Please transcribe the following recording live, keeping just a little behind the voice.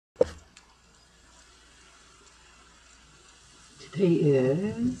Today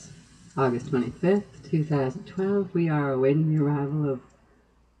is August 25th, 2012. We are awaiting the arrival of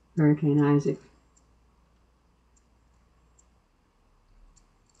Hurricane Isaac.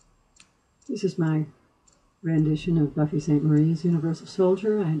 This is my rendition of Buffy St. Marie's Universal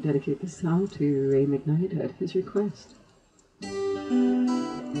Soldier. I dedicate this song to Ray McKnight at his request.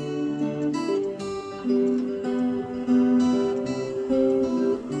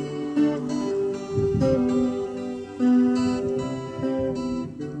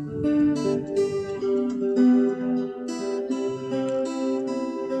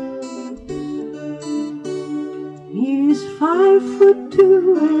 He's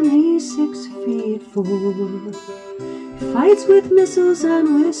 5'2" and he's 6'4". Fights with missiles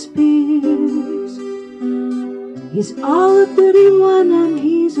and with spears. He's all of 31 and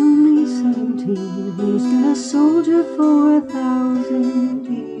he's only 17. He's been a soldier for 1,000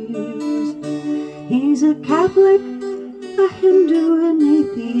 years. He's a Catholic, a Hindu, an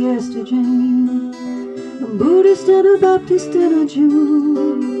atheist, a Jain, a Buddhist and a Baptist and a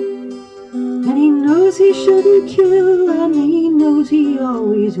Jew. And he knows he shouldn't kill, and he knows he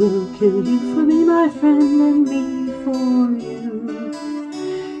always will kill you for me, my friend, and me for you.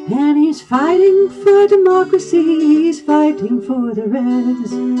 And he's fighting for democracy, he's fighting for the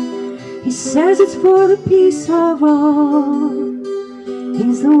Reds. He says it's for the peace of all.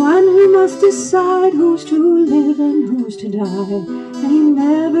 He's the one who must decide who's to live and who's to die, and he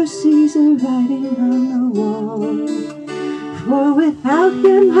never sees the writing on the wall. For without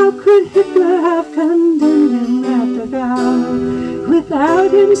him, how could Hitler have condemned him at the ground?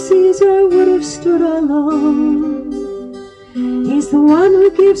 Without him, Caesar would have stood alone. He's the one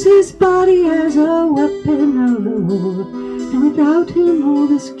who gives his body as a weapon of the war, and without him, all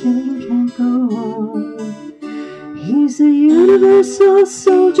this killing can't go on. He's a universal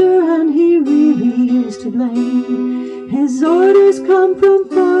soldier, and he really is to blame. His orders come from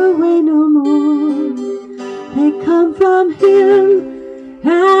far away no more. They come from him,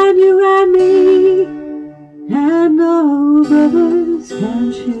 and you and me, and no brothers,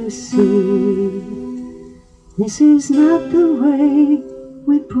 can't you see? This is not the way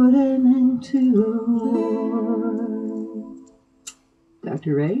we put an end to a war.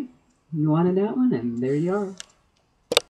 Dr. Ray, you wanted that one, and there you are.